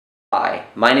Hi,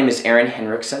 my name is Aaron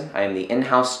Henriksen. I am the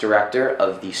in-house director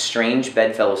of the Strange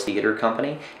Bedfellows Theater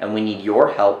Company, and we need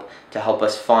your help to help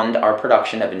us fund our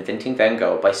production of Inventing Van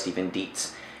Gogh by Steven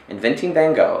Dietz. Inventing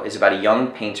Van Gogh is about a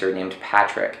young painter named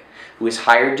Patrick who is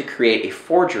hired to create a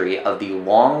forgery of the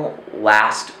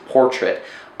long-last portrait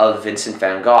of Vincent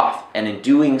van Gogh, and in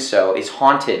doing so is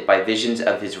haunted by visions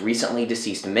of his recently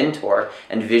deceased mentor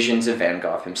and visions of Van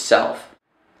Gogh himself.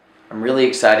 I'm really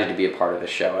excited to be a part of this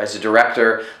show. As a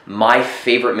director, my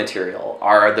favorite material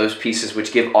are those pieces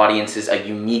which give audiences a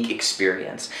unique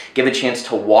experience, give a chance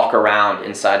to walk around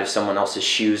inside of someone else's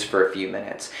shoes for a few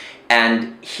minutes.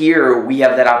 And here we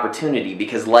have that opportunity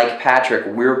because, like Patrick,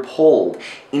 we're pulled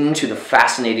into the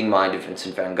fascinating mind of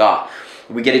Vincent van Gogh.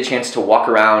 We get a chance to walk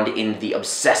around in the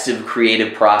obsessive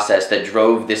creative process that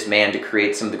drove this man to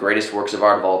create some of the greatest works of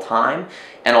art of all time,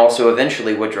 and also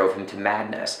eventually what drove him to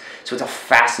madness. So it's a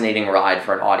fascinating ride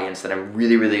for an audience that I'm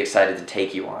really excited to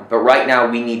take you on. But right now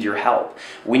we need your help.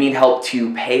 We need help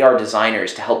to pay our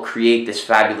designers to help create this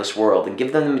fabulous world and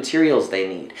give them the materials they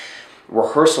need.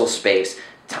 Rehearsal space,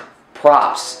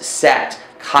 props, set,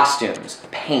 costumes,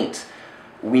 paint.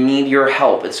 We need your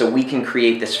help, and so we can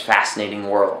create this fascinating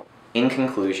world. In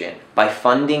conclusion, by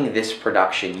funding this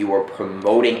production, you are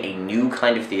promoting a new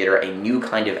kind of theater, a new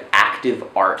kind of active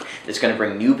art that's going to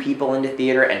bring new people into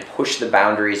theater and push the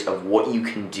boundaries of what you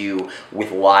can do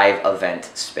with live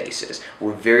event spaces.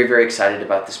 We're very excited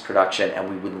about this production, and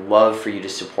we would love for you to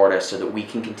support us so that we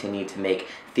can continue to make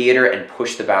theater and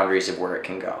push the boundaries of where it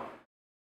can go.